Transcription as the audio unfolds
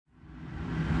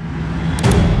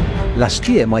Last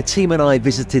year, my team and I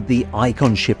visited the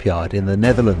Icon shipyard in the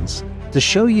Netherlands to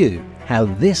show you how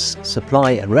this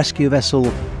supply and rescue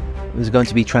vessel was going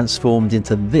to be transformed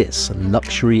into this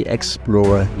luxury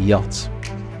explorer yacht.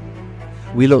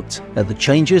 We looked at the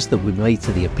changes that were made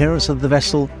to the appearance of the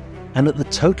vessel and at the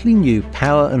totally new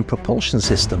power and propulsion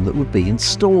system that would be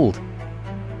installed.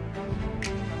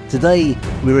 Today,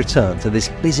 we return to this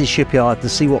busy shipyard to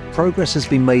see what progress has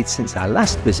been made since our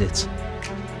last visit.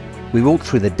 We walked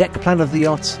through the deck plan of the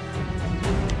yacht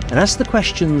and asked the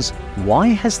questions, why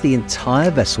has the entire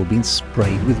vessel been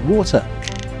sprayed with water?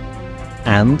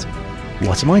 And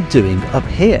what am I doing up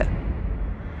here?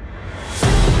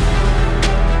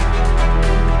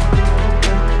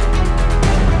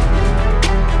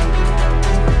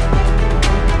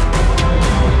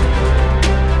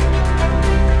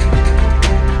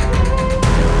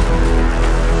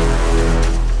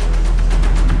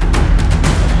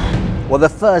 Well, the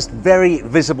first very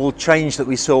visible change that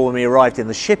we saw when we arrived in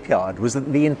the shipyard was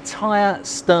that the entire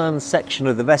stern section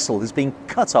of the vessel is being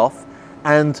cut off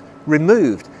and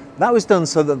removed. That was done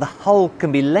so that the hull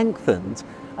can be lengthened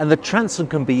and the transom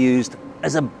can be used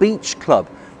as a beach club.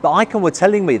 But Icon were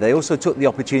telling me they also took the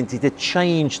opportunity to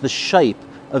change the shape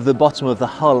of the bottom of the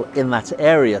hull in that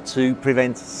area to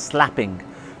prevent slapping.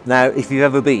 Now, if you've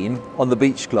ever been on the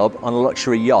beach club on a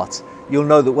luxury yacht, you'll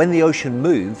know that when the ocean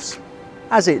moves,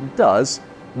 as it does,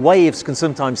 waves can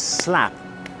sometimes slap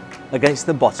against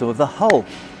the bottom of the hull.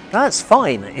 Now, that's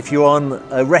fine if you're on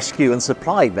a rescue and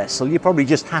supply vessel, you're probably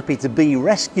just happy to be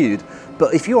rescued.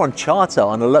 But if you're on charter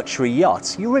on a luxury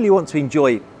yacht, you really want to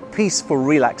enjoy peaceful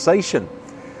relaxation.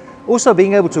 Also,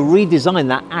 being able to redesign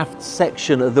that aft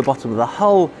section of the bottom of the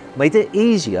hull made it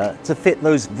easier to fit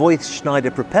those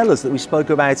Voith-Schneider propellers that we spoke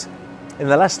about in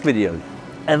the last video.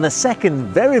 And the second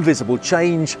very visible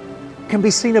change can be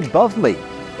seen above me.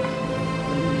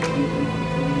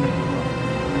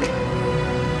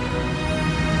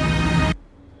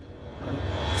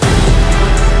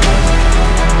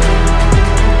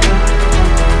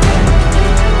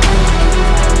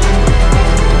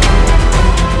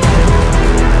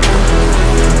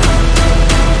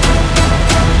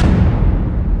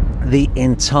 The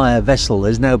entire vessel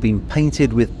has now been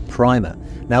painted with primer.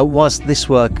 Now, whilst this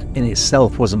work in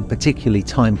itself wasn't particularly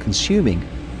time consuming,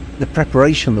 the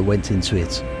preparation that went into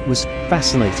it was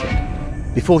fascinating.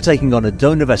 Before taking on a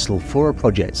donor vessel for a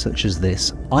project such as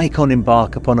this, Icon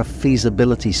embark upon a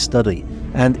feasibility study,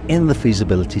 and in the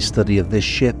feasibility study of this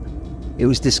ship, it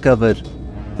was discovered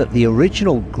that the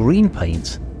original green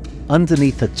paint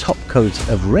underneath a top coat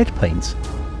of red paint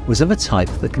was of a type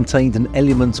that contained an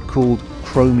element called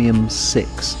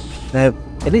chromium-6. Now,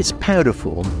 in its powder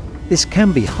form, this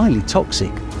can be highly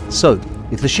toxic, so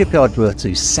if the shipyard were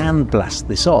to sandblast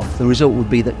this off, the result would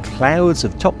be that clouds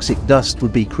of toxic dust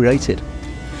would be created.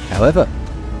 However,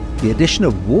 the addition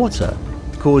of water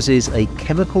causes a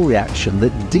chemical reaction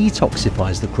that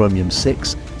detoxifies the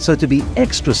chromium-6, so to be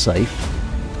extra safe,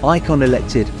 Icon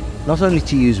elected not only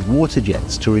to use water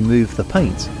jets to remove the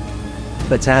paint,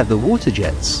 but to have the water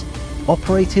jets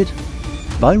operated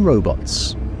by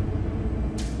robots.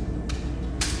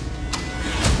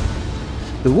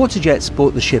 The water jets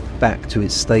brought the ship back to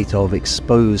its state of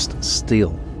exposed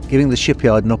steel, giving the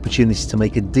shipyard an opportunity to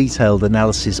make a detailed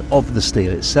analysis of the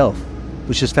steel itself,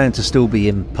 which was found to still be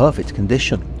in perfect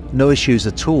condition. No issues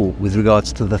at all with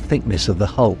regards to the thickness of the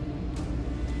hull.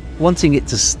 Wanting it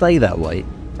to stay that way,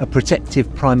 a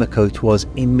protective primer coat was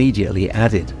immediately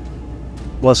added.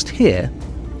 Whilst here,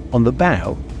 on the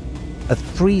bow, a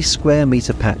 3 square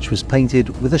metre patch was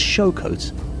painted with a show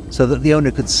coat, so that the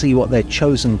owner could see what their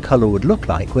chosen colour would look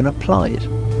like when applied.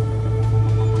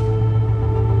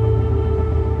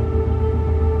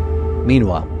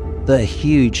 Meanwhile, the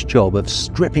huge job of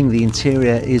stripping the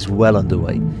interior is well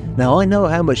underway. Now, I know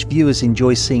how much viewers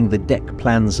enjoy seeing the deck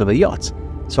plans of a yacht,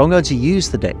 so I'm going to use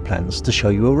the deck plans to show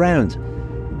you around.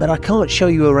 But I can't show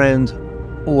you around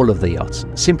all of the yacht,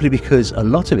 simply because a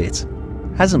lot of it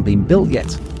hasn't been built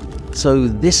yet. So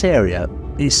this area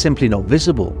is simply not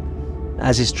visible,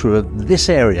 as is true of this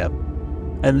area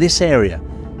and this area,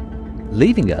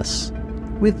 leaving us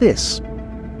with this.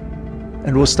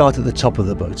 And we'll start at the top of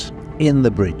the boat, in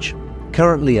the bridge.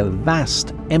 Currently a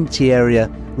vast empty area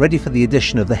ready for the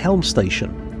addition of the helm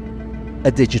station,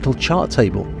 a digital chart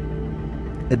table,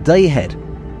 a dayhead,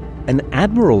 an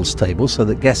admiral's table so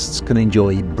that guests can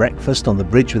enjoy breakfast on the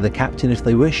bridge with the captain if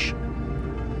they wish,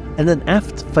 and an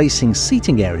aft-facing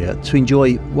seating area to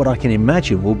enjoy what I can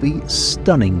imagine will be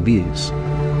stunning views.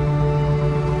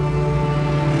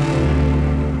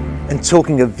 And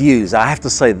talking of views, I have to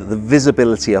say that the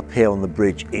visibility up here on the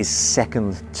bridge is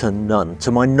second to none.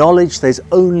 To my knowledge, there's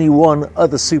only one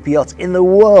other super yacht in the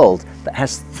world that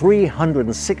has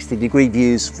 360-degree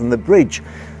views from the bridge.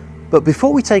 But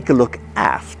before we take a look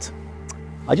aft,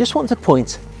 I just want to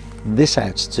point this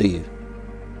out to you.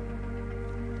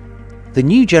 The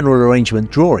new general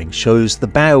arrangement drawing shows the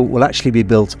bow will actually be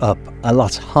built up a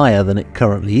lot higher than it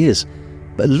currently is.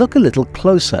 But look a little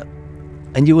closer,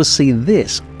 and you will see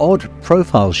this odd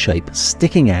profile shape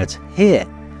sticking out here.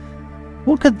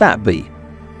 What could that be?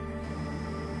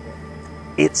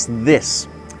 It's this.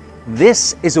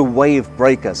 This is a wave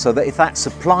breaker, so that if that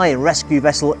supply and rescue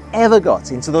vessel ever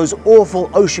got into those awful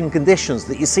ocean conditions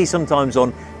that you see sometimes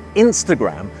on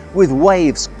Instagram, with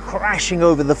waves crashing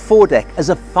over the foredeck as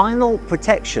a final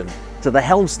protection to the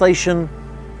helm station,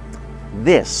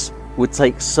 this would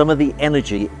take some of the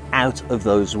energy out of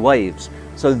those waves.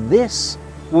 So this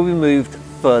will be moved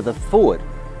further forward,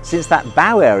 since that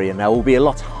bow area now will be a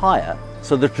lot higher,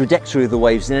 so the trajectory of the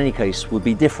waves in any case will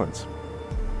be different.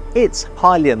 It's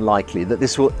highly unlikely that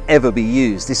this will ever be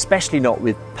used, especially not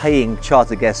with paying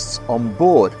charter guests on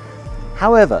board.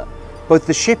 However, both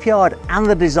the shipyard and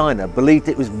the designer believed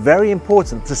it was very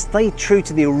important to stay true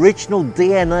to the original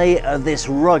DNA of this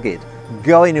rugged,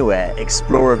 go anywhere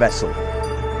explorer vessel.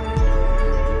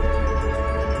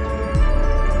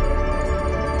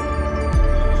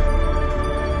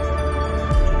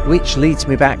 Which leads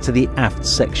me back to the aft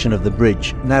section of the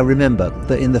bridge. Now remember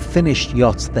that in the finished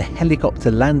yacht, the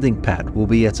helicopter landing pad will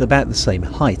be at about the same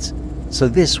height. So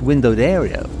this windowed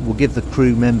area will give the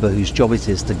crew member whose job it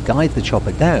is to guide the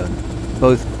chopper down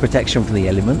both protection from the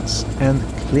elements and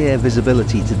clear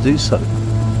visibility to do so.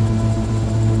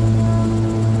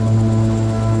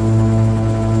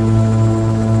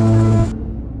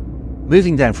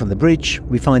 Moving down from the bridge,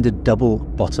 we find a double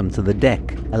bottom to the deck,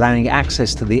 allowing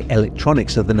access to the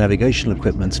electronics of the navigational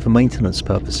equipment for maintenance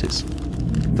purposes.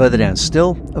 Further down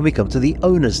still, and we come to the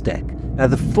owner's deck. Now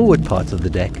the forward part of the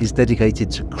deck is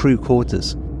dedicated to crew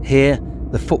quarters. Here,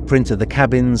 the footprint of the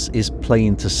cabins is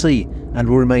plain to see and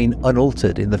will remain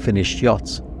unaltered in the finished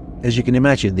yacht. As you can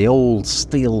imagine, the old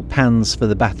steel pans for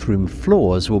the bathroom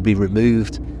floors will be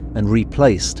removed and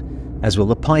replaced, as will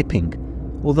the piping,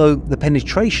 although the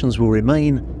penetrations will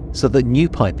remain so that new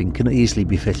piping can easily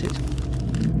be fitted.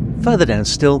 Further down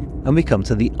still, and we come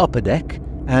to the upper deck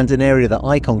and an area that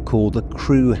Icon called the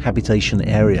crew habitation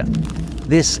area.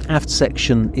 This aft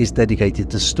section is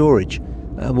dedicated to storage,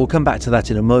 and we'll come back to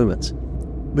that in a moment.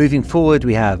 Moving forward,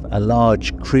 we have a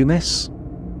large crew mess,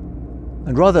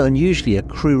 and rather unusually a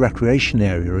crew recreation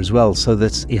area as well, so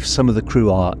that if some of the crew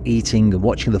are eating and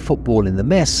watching the football in the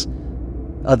mess,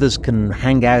 others can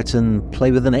hang out and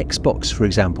play with an Xbox, for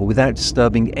example, without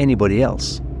disturbing anybody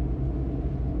else.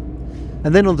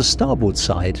 And then on the starboard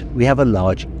side, we have a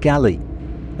large galley.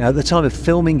 Now at the time of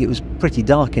filming it was pretty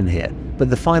dark in here, but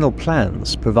the final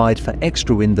plans provide for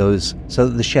extra windows so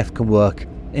that the chef can work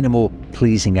in a more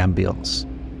pleasing ambience.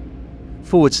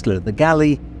 Forward still at the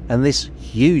galley, and this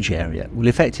huge area will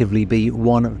effectively be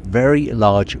one very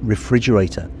large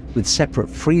refrigerator with separate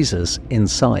freezers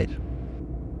inside.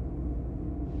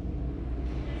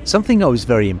 Something I was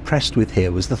very impressed with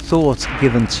here was the thought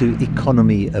given to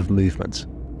economy of movement.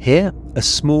 Here, a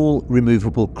small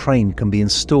removable crane can be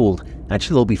installed.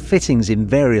 Actually, there'll be fittings in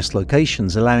various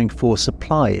locations allowing for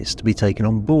supplies to be taken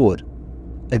on board.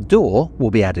 A door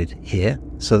will be added here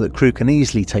so that crew can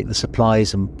easily take the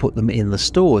supplies and put them in the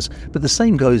stores, but the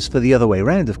same goes for the other way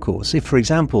around, of course. If, for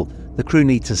example, the crew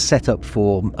need to set up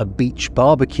for a beach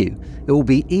barbecue, it will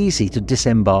be easy to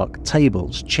disembark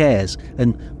tables, chairs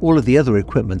and all of the other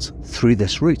equipment through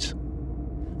this route.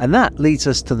 And that leads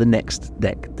us to the next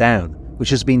deck down, which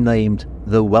has been named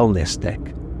the Wellness Deck.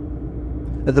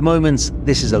 At the moment,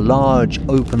 this is a large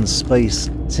open space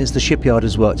since the shipyard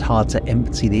has worked hard to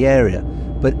empty the area,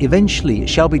 but eventually it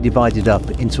shall be divided up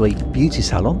into a beauty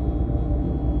salon,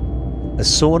 a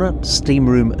sauna, steam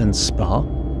room and spa,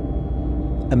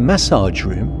 a massage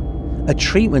room, a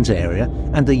treatment area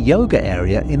and a yoga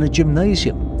area in a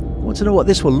gymnasium. Want to know what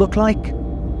this will look like?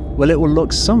 Well, it will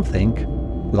look something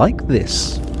like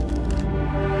this.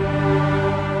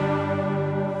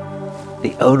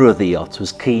 The owner of the yacht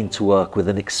was keen to work with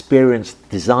an experienced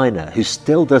designer who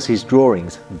still does his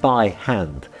drawings by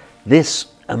hand. This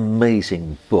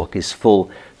amazing book is full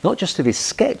not just of his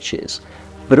sketches,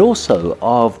 but also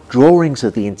of drawings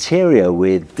of the interior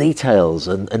with details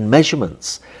and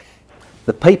measurements.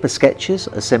 The paper sketches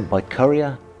are sent by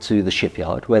courier to the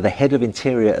shipyard, where the head of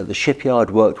interior at the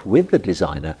shipyard worked with the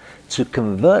designer to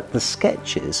convert the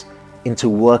sketches into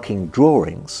working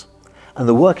drawings. and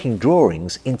the working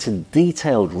drawings into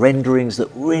detailed renderings that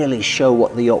really show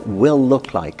what the yacht will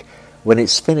look like when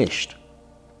it's finished.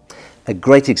 A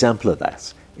great example of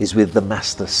that is with the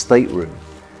master stateroom,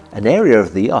 an area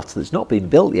of the yacht that's not been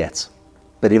built yet,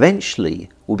 but eventually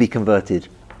will be converted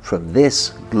from this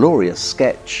glorious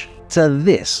sketch to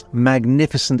this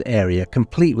magnificent area,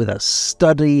 complete with a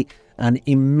study, an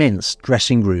immense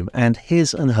dressing room, and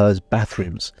his and hers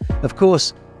bathrooms. Of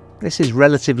course, this is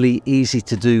relatively easy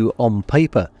to do on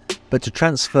paper, but to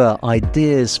transfer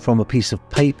ideas from a piece of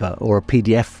paper or a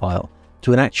PDF file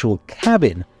to an actual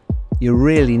cabin, you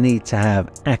really need to have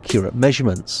accurate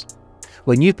measurements.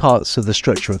 When new parts of the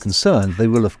structure are concerned, they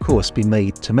will of course be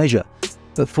made to measure,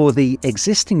 but for the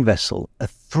existing vessel, a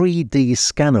 3D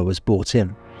scanner was brought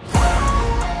in.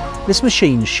 This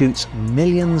machine shoots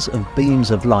millions of beams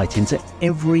of light into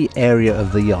every area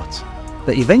of the yacht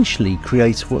that eventually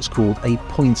creates what's called a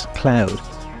point cloud,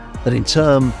 that in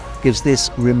turn gives this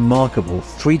remarkable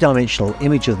three-dimensional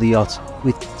image of the yacht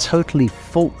with totally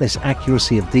faultless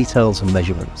accuracy of details and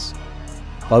measurements.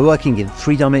 By working in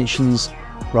 3 dimensions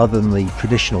rather than the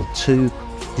traditional 2,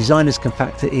 designers can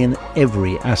factor in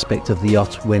every aspect of the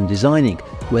yacht when designing,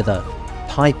 whether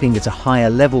piping at a higher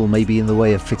level may be in the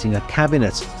way of fitting a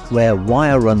cabinet, where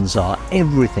wire runs are,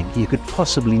 everything you could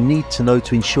possibly need to know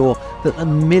to ensure that the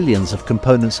millions of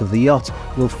components of the yacht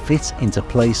will fit into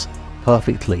place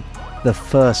perfectly the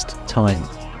first time.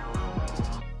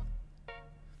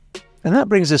 And that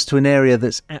brings us to an area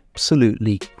that's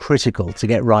absolutely critical to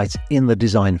get right in the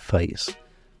design phase.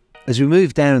 As we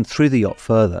move down through the yacht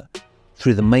further,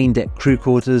 through the main deck crew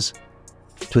quarters,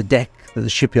 to a deck that the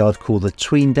shipyard call the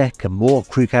tween deck and more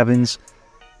crew cabins,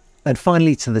 and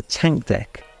finally to the tank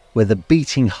deck, where the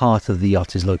beating heart of the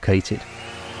yacht is located.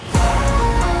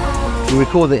 You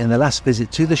recall that in the last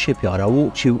visit to the shipyard I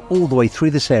walked you all the way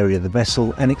through this area of the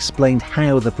vessel and explained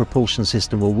how the propulsion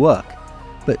system will work,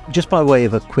 but just by way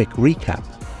of a quick recap,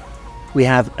 we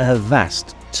have a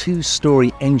vast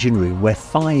 2-story engine room where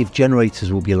 5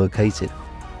 generators will be located.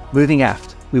 Moving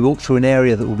aft, we walk through an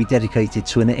area that will be dedicated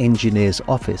to an engineer's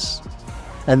office.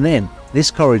 And then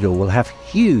this corridor will have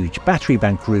huge battery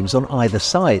bank rooms on either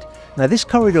side. Now this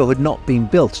corridor had not been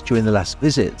built during the last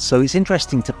visit, so it's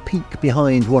interesting to peek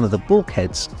behind one of the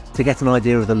bulkheads to get an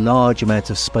idea of the large amount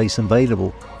of space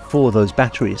available for those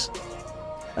batteries.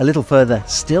 A little further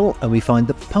still and we find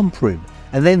the pump room,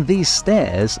 and then these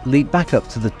stairs lead back up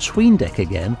to the tween deck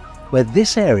again, where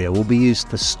this area will be used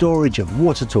for storage of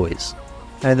water toys.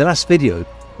 And in the last video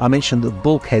I mentioned that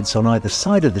bulkheads on either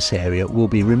side of this area will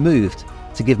be removed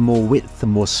to give more width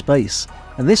and more space,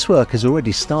 and this work has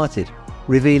already started,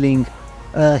 revealing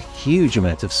a huge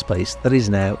amount of space that is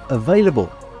now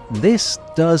available. This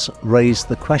does raise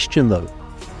the question though,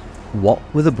 what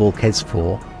were the bulkheads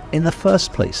for in the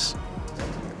first place?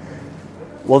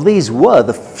 Well, these were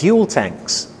the fuel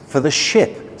tanks for the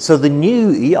ship, so the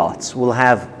new yacht will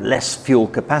have less fuel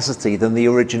capacity than the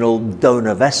original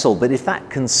donor vessel, but if that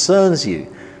concerns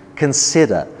you,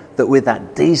 consider that with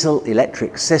that diesel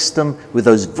electric system, with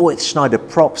those Voith-Schneider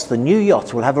props, the new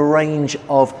yacht will have a range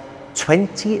of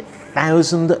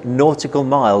 20,000 nautical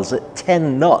miles at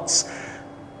 10 knots.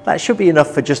 That should be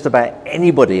enough for just about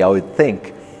anybody, I would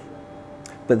think.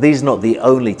 But these are not the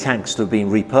only tanks to have been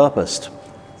repurposed.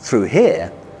 Through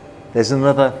here, there's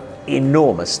another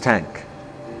enormous tank.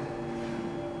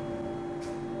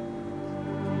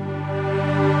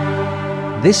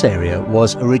 This area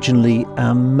was originally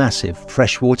a massive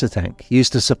freshwater tank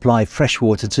used to supply fresh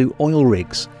water to oil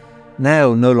rigs.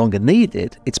 Now no longer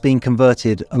needed, it's being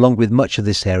converted along with much of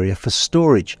this area for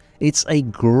storage. It's a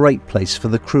great place for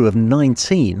the crew of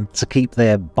 19 to keep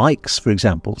their bikes, for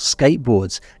example,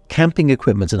 skateboards, camping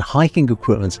equipment and hiking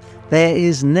equipment. There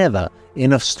is never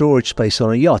enough storage space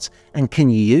on a yacht. And can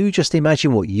you just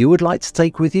imagine what you would like to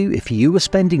take with you if you were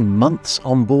spending months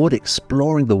on board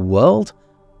exploring the world?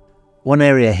 One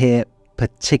area here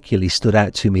particularly stood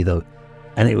out to me though,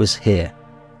 and it was here,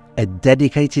 a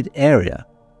dedicated area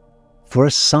for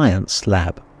a science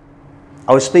lab.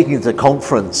 I was speaking at a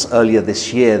conference earlier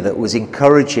this year that was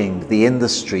encouraging the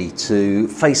industry to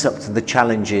face up to the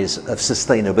challenges of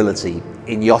sustainability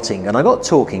in yachting, and I got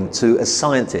talking to a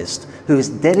scientist who has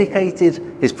dedicated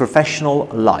his professional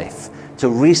life to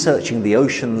researching the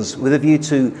oceans with a view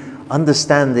to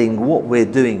understanding what we're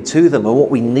doing to them and what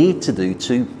we need to do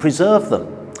to preserve them.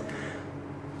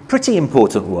 Pretty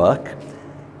important work.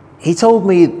 He told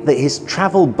me that his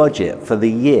travel budget for the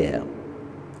year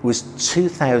was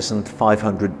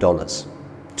 $2,500.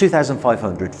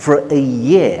 2,500 for a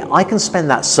year. I can spend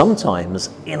that sometimes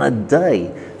in a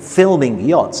day filming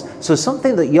yachts. So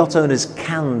something that yacht owners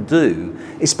can do,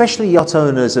 especially yacht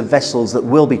owners of vessels that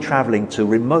will be traveling to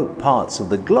remote parts of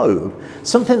the globe,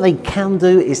 something they can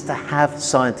do is to have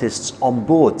scientists on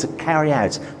board to carry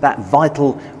out that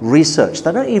vital research.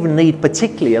 They don't even need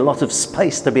particularly a lot of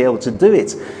space to be able to do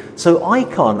it. So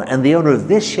Icon and the owner of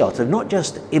this yacht have not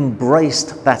just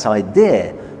embraced that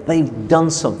idea, they've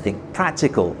done something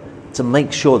practical to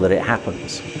make sure that it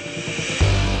happens.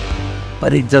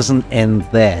 But it doesn't end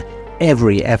there.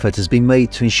 Every effort has been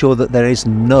made to ensure that there is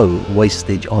no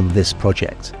wastage on this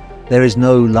project. There is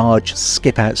no large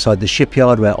skip outside the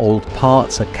shipyard where old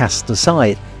parts are cast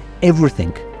aside.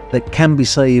 Everything that can be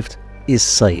saved is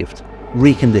saved,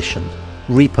 reconditioned,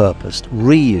 repurposed,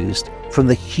 reused, from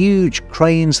the huge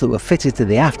cranes that were fitted to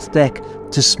the aft deck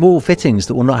to small fittings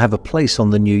that will not have a place on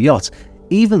the new yacht.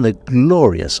 Even the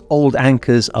glorious old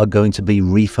anchors are going to be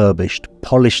refurbished,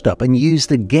 polished up and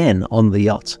used again on the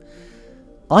yacht.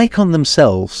 Icon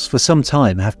themselves for some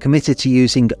time have committed to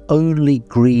using only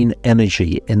green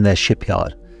energy in their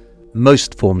shipyard.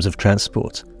 Most forms of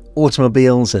transport,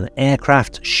 automobiles and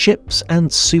aircraft, ships and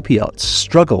superyachts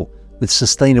struggle with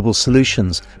sustainable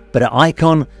solutions, but at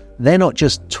Icon they're not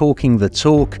just talking the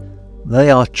talk, they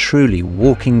are truly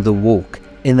walking the walk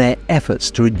in their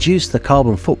efforts to reduce the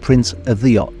carbon footprint of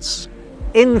the yachts.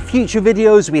 In future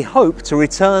videos we hope to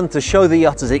return to show the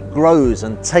yacht as it grows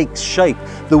and takes shape,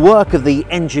 the work of the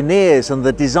engineers and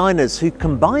the designers who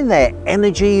combine their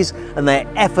energies and their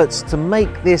efforts to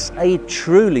make this a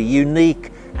truly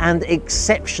unique and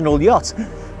exceptional yacht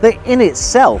that in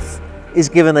itself is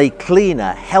given a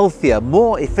cleaner, healthier,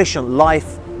 more efficient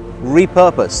life,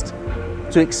 repurposed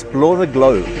to explore the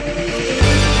globe.